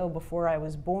years ago, before I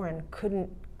was born,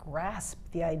 couldn't grasp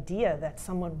the idea that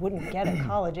someone wouldn't get a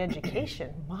college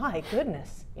education. My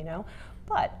goodness,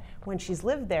 But when she's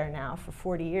lived there now for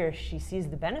 40 years, she sees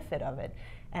the benefit of it.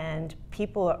 And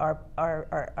people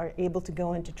are able to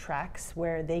go into tracks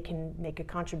where they can make a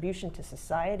contribution to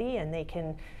society, and they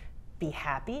can be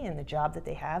happy in the job that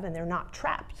they have, and they're not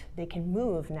trapped. They can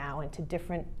move now into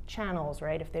different channels,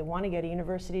 right? If they want to get a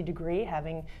university degree,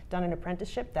 having done an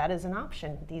apprenticeship, that is an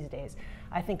option these days.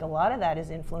 I think a lot of that is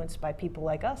influenced by people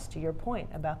like us, to your point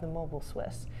about the mobile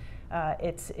Swiss.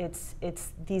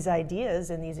 It's these ideas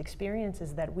and these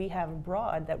experiences that we have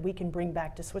abroad that we can bring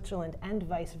back to Switzerland, and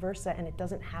vice versa, and it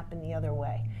doesn't happen the other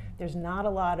way. There's not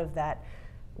a lot of that,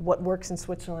 what works in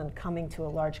Switzerland, coming to a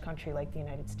large country like the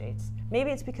United States.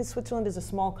 Maybe it's because Switzerland is a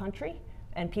small country,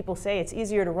 and people say it's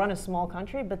easier to run a small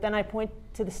country, but then I point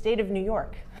to the state of New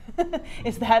York.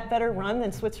 Is that better run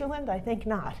than Switzerland? I think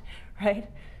not, right?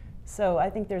 So I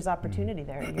think there's opportunity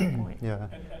there, to your point. Yeah.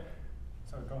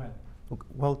 Sorry, go ahead.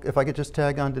 Well, if I could just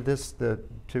tag on to this,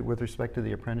 with respect to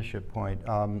the apprenticeship point,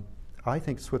 I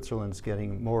think Switzerland's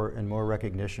getting more and more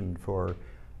recognition for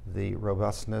the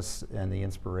robustness and the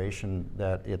inspiration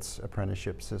that its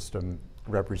apprenticeship system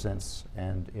represents,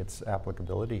 and its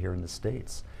applicability here in the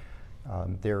States.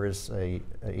 There is a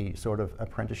sort of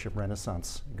apprenticeship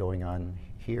renaissance going on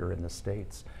here in the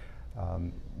States.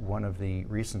 One of the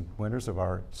recent winners of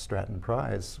our Stratton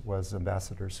Prize was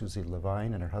Ambassador Susie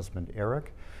Levine and her husband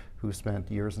Eric, who spent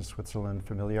years in Switzerland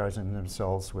familiarizing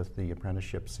themselves with the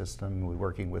apprenticeship system,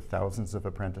 working with thousands of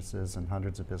apprentices and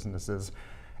hundreds of businesses,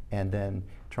 and then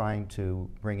trying to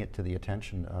bring it to the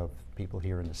attention of people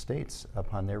here in the States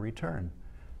upon their return.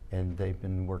 And they've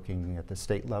been working at the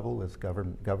state level with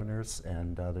governors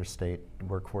and other state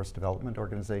workforce development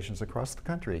organizations across the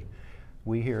country.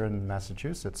 We here in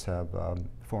Massachusetts have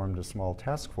formed a small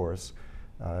task force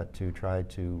to try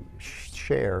to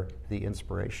share the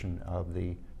inspiration of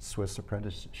the Swiss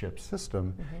apprenticeship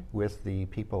system with the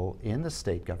people in the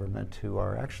state government who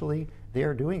are actually, they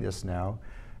are doing this now,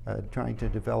 trying to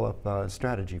develop a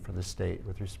strategy for the state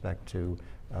with respect to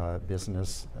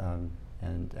business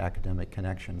and academic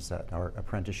connections that are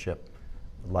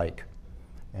apprenticeship-like.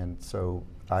 And so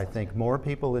I think more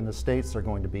people in the States are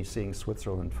going to be seeing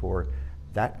Switzerland for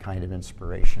that kind of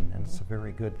inspiration, and it's a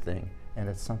very good thing. And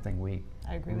it's something we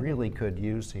really could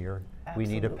use here.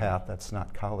 Absolutely. We need a path that's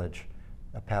not college,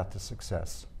 a path to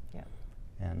success. Yeah.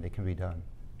 And it can be done.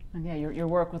 And yeah, your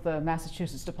work with the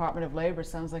Massachusetts Department of Labor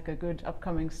sounds like a good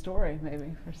upcoming story,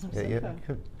 maybe, for some Yeah,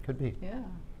 it could be. Yeah.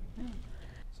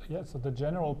 So the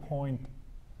general point,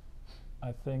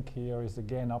 I think, here is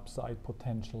again upside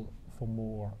potential for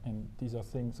more, and these are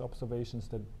observations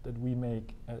that we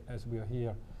make as we are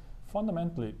here.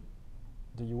 Fundamentally,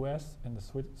 the US and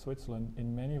the Switzerland,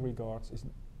 in many regards,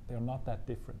 they're not that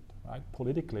different, right?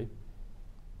 Politically,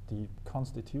 the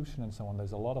constitution and so on,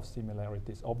 there's a lot of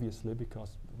similarities, obviously,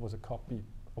 because it was a copy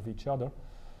of each other.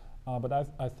 But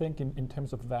I think in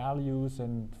terms of values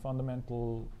and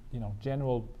fundamental,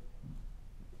 general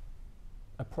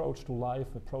approach to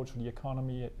life, approach to the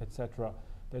economy, etc.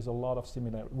 There's a lot of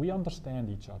similarity. We understand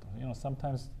each other. You know,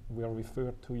 sometimes we are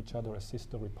referred to each other as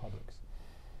sister republics.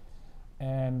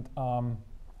 And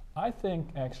I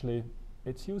think actually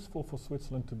it's useful for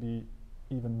Switzerland to be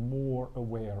even more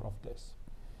aware of this.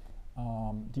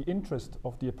 The interest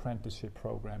of the apprenticeship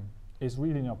program is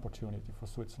really an opportunity for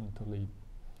Switzerland to lead.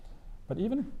 But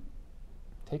even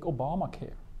take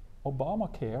Obamacare.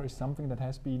 Obamacare is something that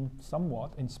has been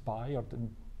somewhat inspired,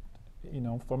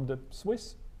 from the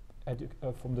Swiss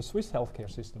healthcare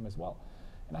system as well.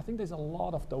 And I think there's a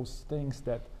lot of those things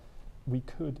that we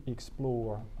could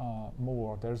explore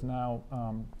more. There's now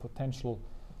potential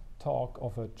talk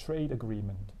of a trade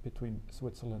agreement between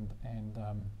Switzerland and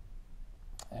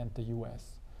the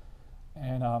US.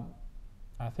 And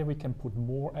I think we can put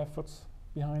more efforts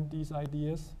behind these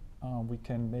ideas. We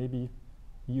can maybe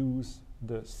use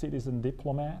the citizen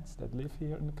diplomats that live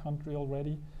here in the country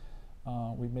already.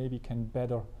 We maybe can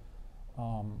better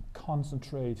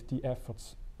concentrate the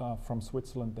efforts from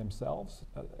Switzerland themselves.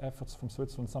 Efforts from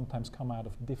Switzerland sometimes come out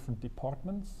of different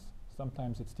departments.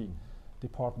 Sometimes it's the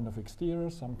Department of Exterior,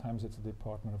 sometimes it's the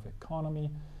Department of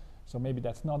Economy. So maybe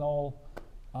that's not all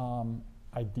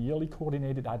ideally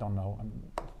coordinated, I don't know.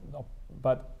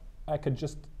 But I could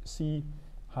just see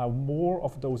how more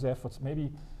of those efforts,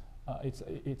 maybe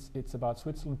it's about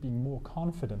Switzerland being more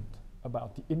confident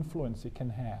about the influence it can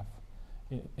have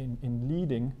in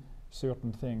leading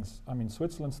certain things. I mean,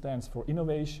 Switzerland stands for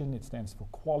innovation, it stands for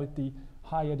quality,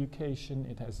 high education,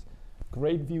 it has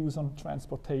great views on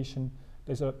transportation.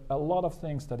 There's a lot of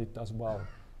things that it does well.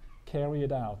 Carry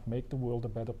it out, make the world a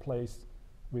better place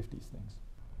with these things.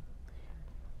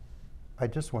 I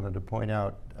just wanted to point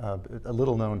out a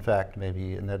little known fact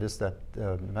maybe, and that is that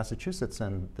Massachusetts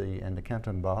and the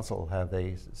Canton Basel have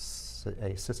a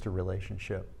sister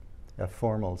relationship, a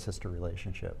formal sister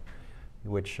relationship,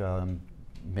 which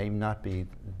may not be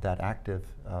that active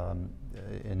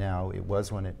now. It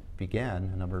was when it began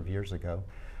a number of years ago.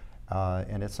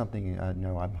 And it's something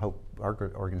I hope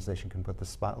our organization can put the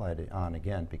spotlight on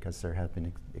again, because there have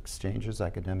been exchanges,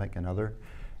 academic and other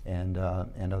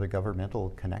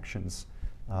governmental connections.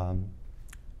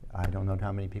 I don't know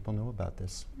how many people know about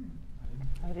this.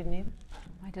 I didn't either.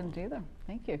 I didn't either.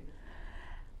 Thank you.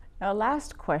 Now,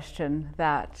 last question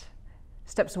that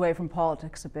steps away from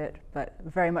politics a bit, but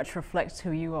very much reflects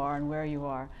who you are and where you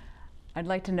are. I'd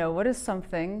like to know, what is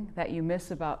something that you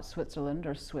miss about Switzerland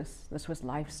or the Swiss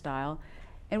lifestyle,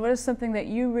 and what is something that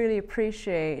you really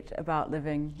appreciate about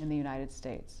living in the United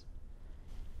States?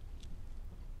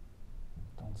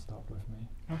 Don't start with me.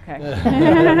 Okay.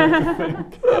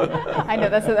 I know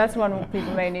that's one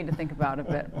people may need to think about a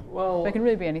bit. Well, it can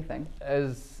really be anything.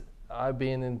 As I've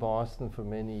been in Boston for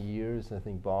many years, I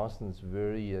think Boston's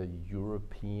very a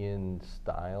European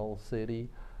style city.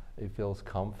 It feels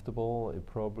comfortable. It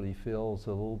probably feels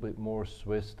a little bit more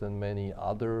Swiss than many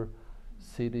other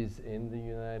cities in the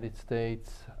United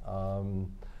States.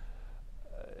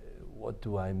 What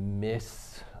do I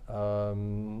miss?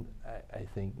 I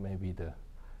think maybe the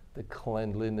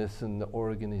cleanliness and the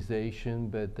organization,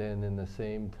 but then in the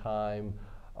same time,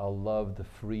 I love the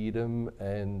freedom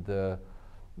and the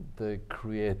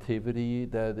creativity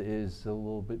that is a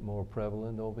little bit more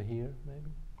prevalent over here,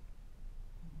 maybe.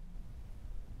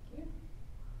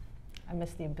 I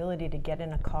miss the ability to get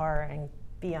in a car and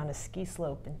be on a ski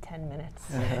slope in 10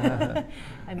 minutes.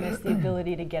 I miss the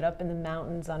ability to get up in the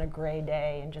mountains on a gray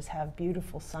day and just have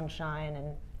beautiful sunshine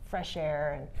and fresh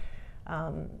air.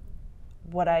 And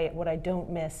what I don't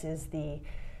miss is the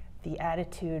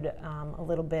attitude, a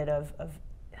little bit of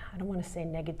I don't want to say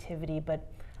negativity, but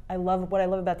what I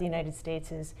love about the United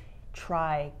States is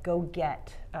try, go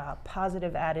get,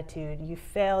 positive attitude. You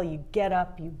fail, you get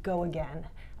up, you go again.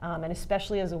 And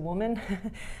especially as a woman,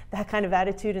 that kind of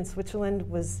attitude in Switzerland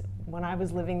was, when I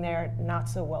was living there, not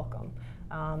so welcome.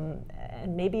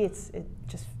 And maybe it's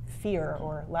just fear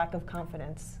or lack of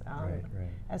confidence, right.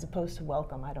 as opposed to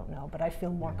welcome, I don't know. But I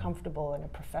feel more comfortable in a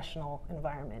professional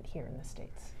environment here in the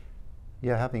States.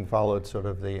 Yeah, having followed sort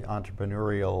of the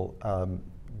entrepreneurial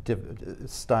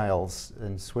styles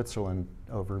in Switzerland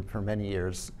for many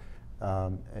years,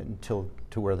 until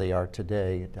to where they are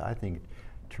today, I think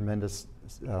tremendous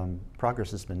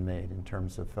progress has been made in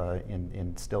terms of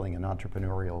instilling an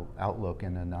entrepreneurial outlook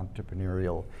and an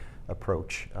entrepreneurial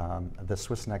approach. The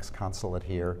Swiss Next consulate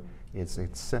here is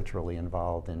centrally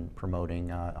involved in promoting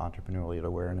entrepreneurial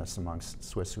awareness amongst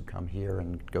Swiss who come here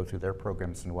and go through their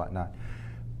programs and whatnot.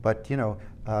 But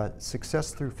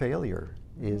success through failure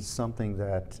is something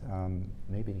that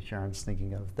maybe Sharon's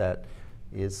thinking of, that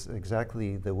is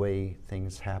exactly the way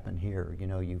things happen here.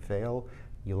 You fail,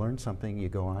 You learn something, you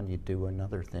go on, you do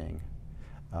another thing.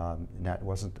 And that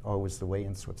wasn't always the way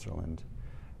in Switzerland.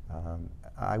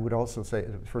 I would also say,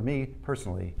 for me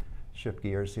personally, shift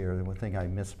gears here, the one thing I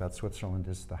miss about Switzerland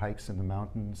is the hikes in the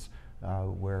mountains,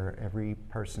 where every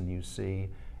person you see,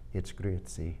 it's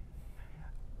grüezi.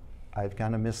 I've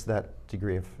kind of missed that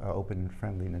degree of open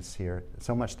friendliness here,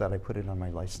 so much that I put it on my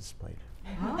license plate.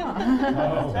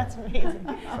 Oh. That's amazing.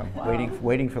 So I'm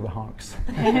waiting for the honks.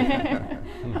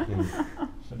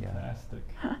 Fantastic.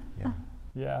 Yeah.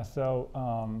 Yeah, so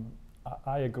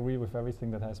I agree with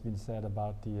everything that has been said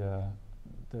about the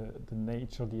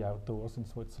nature, the outdoors in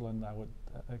Switzerland. I would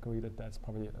agree that that's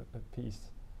probably a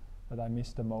piece that I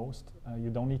miss the most. You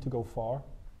don't need to go far,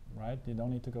 right? You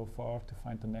don't need to go far to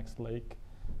find the next lake,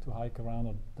 to hike around,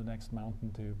 or the next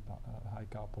mountain to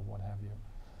hike up, or what have you.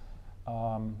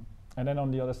 And then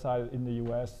on the other side, in the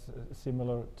US,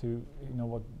 similar to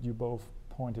what you both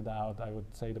pointed out, I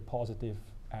would say the positive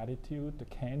attitude, the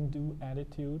can-do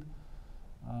attitude.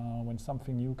 When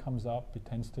something new comes up, it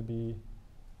tends to be,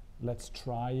 let's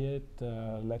try it,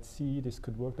 let's see, this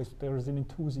could work. There is an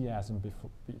enthusiasm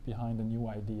behind a new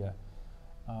idea,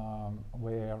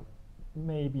 where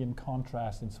maybe in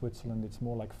contrast in Switzerland, it's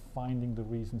more like finding the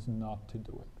reasons not to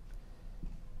do it.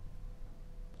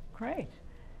 Great.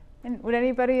 And would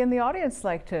anybody in the audience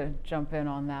like to jump in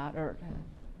on that? Or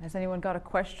has anyone got a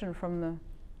question from the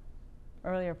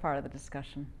earlier part of the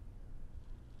discussion?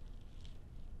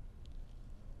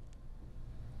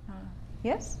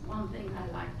 Yes? One thing I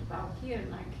liked about here,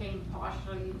 and I came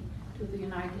partially to the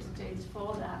United States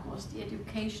for that, was the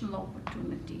educational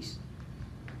opportunities.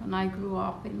 When I grew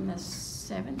up in the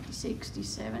 70s, 60s,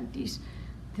 70s,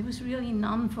 there was really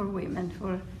none for women,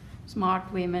 for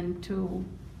smart women to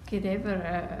get ever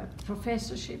a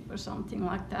professorship or something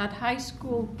like that. High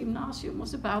school, gymnasium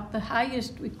was about the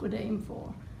highest we could aim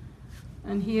for.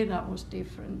 And here that was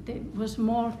different. It was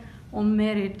more on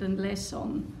merit and less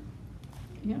on,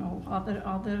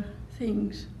 other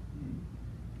things.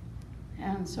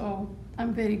 And so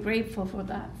I'm very grateful for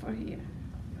that for here.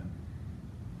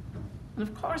 And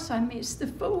of course I miss the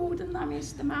food, and I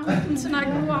miss the mountains, and I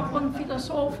grew up on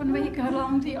Philosophenweg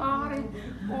along the Aare,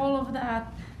 all of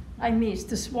that. I miss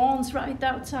the swans right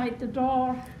outside the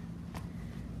door.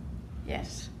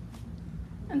 Yes,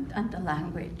 and the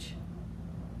language.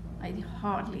 I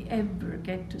hardly ever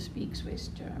get to speak Swiss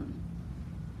German.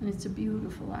 And it's a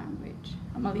beautiful language.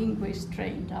 I'm a linguist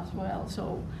trained as well,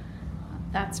 so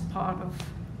that's part of,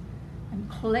 I'm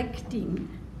collecting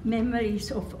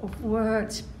memories of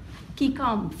words,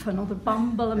 Kikampfen or the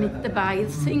Bumble mit dabei,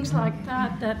 things like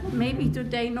that, that maybe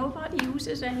today nobody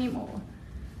uses anymore.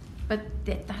 But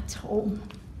that's home.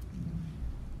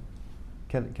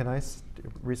 Can I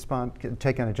respond,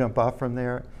 take a jump off from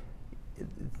there?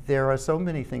 There are so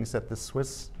many things that the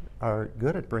Swiss are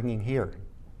good at bringing here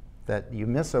that you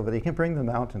miss over there. You can bring the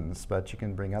mountains, but you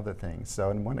can bring other things. So,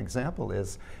 and one example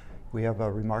is, we have a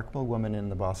remarkable woman in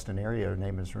the Boston area. Her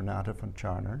name is Renata von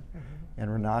Charner.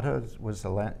 And Renata was a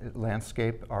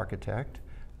landscape architect,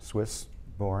 Swiss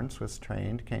born, Swiss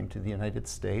trained, came to the United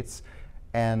States,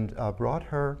 and brought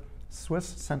her Swiss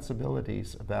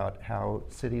sensibilities about how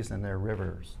cities and their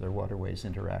rivers, their waterways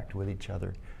interact with each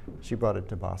other. She brought it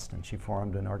to Boston. She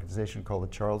formed an organization called the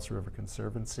Charles River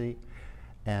Conservancy,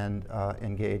 and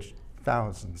engaged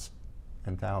thousands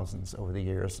and thousands over the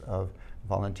years of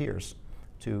volunteers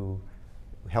to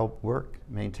help work,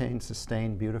 maintain,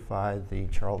 sustain, beautify the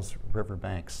Charles River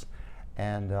banks.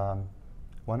 And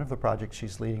one of the projects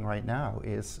she's leading right now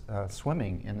is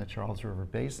swimming in the Charles River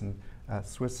Basin,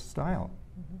 Swiss style.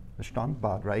 The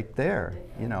Strandbad right there,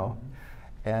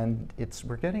 and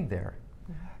we're getting there.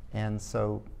 And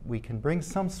so we can bring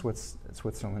some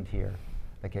Switzerland here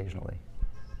occasionally.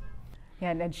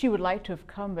 Yeah, and she would like to have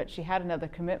come, but she had another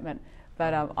commitment.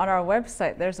 But on our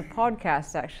website, there's a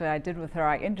podcast actually I did with her.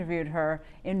 I interviewed her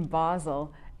in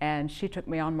Basel, and she took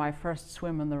me on my first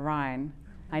swim in the Rhine.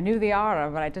 I knew the Aare,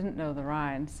 but I didn't know the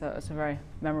Rhine, so it's a very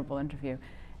memorable interview.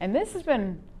 And this has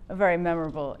been a very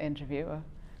memorable interview, a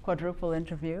quadruple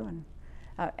interview. And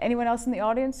anyone else in the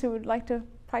audience who would like to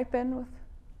pipe in with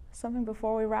something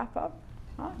before we wrap up?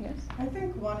 Yes. I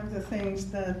think one of the things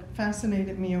that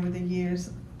fascinated me over the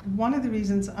years, one of the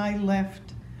reasons I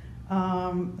left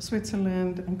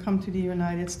Switzerland and come to the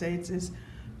United States is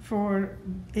for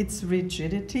its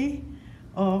rigidity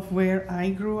of where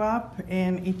I grew up,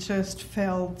 and it just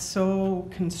felt so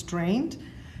constrained.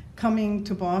 Coming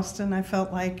to Boston, I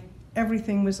felt like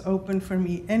everything was open for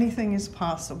me. Anything is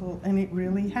possible, and it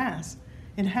really has.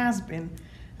 It has been.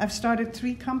 I've started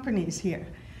 3 companies here,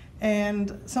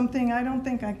 and something I don't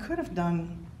think I could have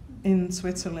done in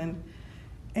Switzerland.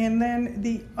 And then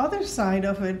the other side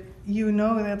of it, you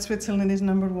know that Switzerland is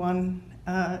 #1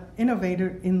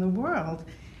 innovator in the world.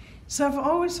 So I've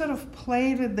always sort of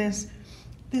played with this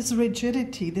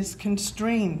rigidity, this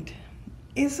constraint.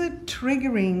 Is it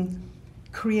triggering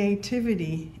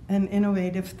creativity and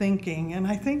innovative thinking? And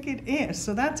I think it is.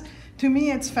 So that's, to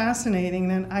me, it's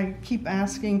fascinating. And I keep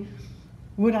asking,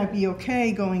 would I be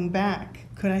okay going back?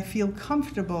 Could I feel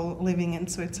comfortable living in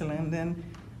Switzerland? And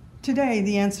today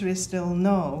the answer is still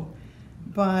no.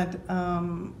 But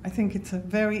I think it's a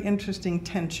very interesting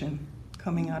tension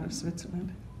coming out of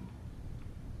Switzerland.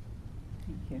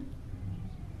 Thank you.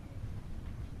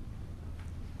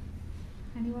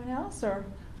 Anyone else, or?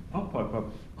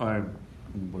 I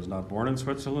was not born in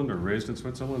Switzerland or raised in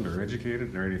Switzerland or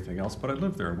educated or anything else, but I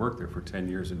lived there and worked there for 10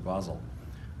 years in Basel.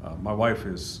 My wife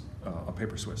is a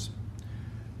paper Swiss,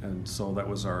 and so that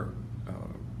was our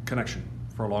connection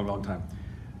for a long, long time.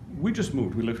 We just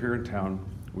moved. We live here in town.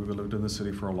 We've lived in the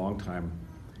city for a long time.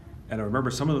 And I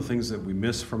remember some of the things that we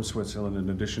miss from Switzerland, in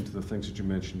addition to the things that you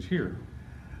mentioned here,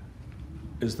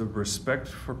 is the respect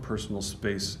for personal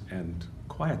space and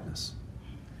quietness.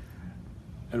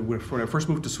 And when I first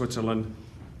moved to Switzerland,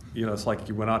 you know, it's like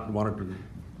you went out and wanted to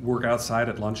work outside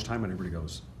at lunchtime and everybody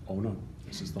goes, oh no,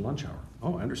 this is the lunch hour.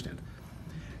 Oh, I understand.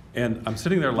 And I'm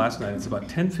sitting there last night, it's about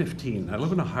 10:15. I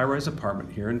live in a high-rise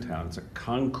apartment here in town. It's a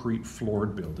concrete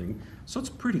floored building, so it's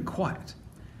pretty quiet.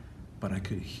 But I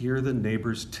could hear the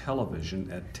neighbor's television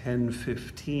at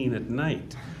 10:15 at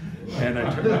night. And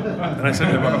I turned and I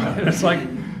said, it's like,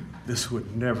 this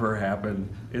would never happen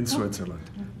in Switzerland.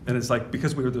 And it's like,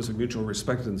 because there's a mutual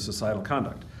respect in societal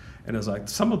conduct. And it's like,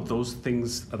 some of those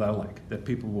things that I like, that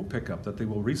people will pick up, that they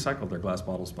will recycle their glass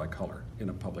bottles by color in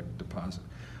a public deposit.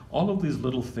 All of these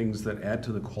little things that add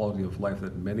to the quality of life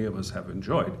that many of us have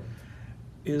enjoyed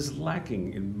is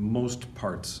lacking in most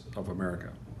parts of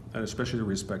America, and especially the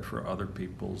respect for other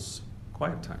people's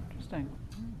quiet time. Interesting.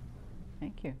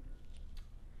 Thank you.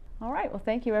 All right, well,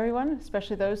 thank you, everyone,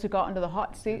 especially those who got into the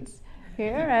hot seats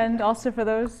here, and also for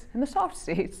those in the soft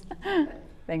seats.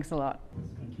 Thanks a lot.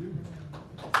 Thank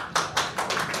you.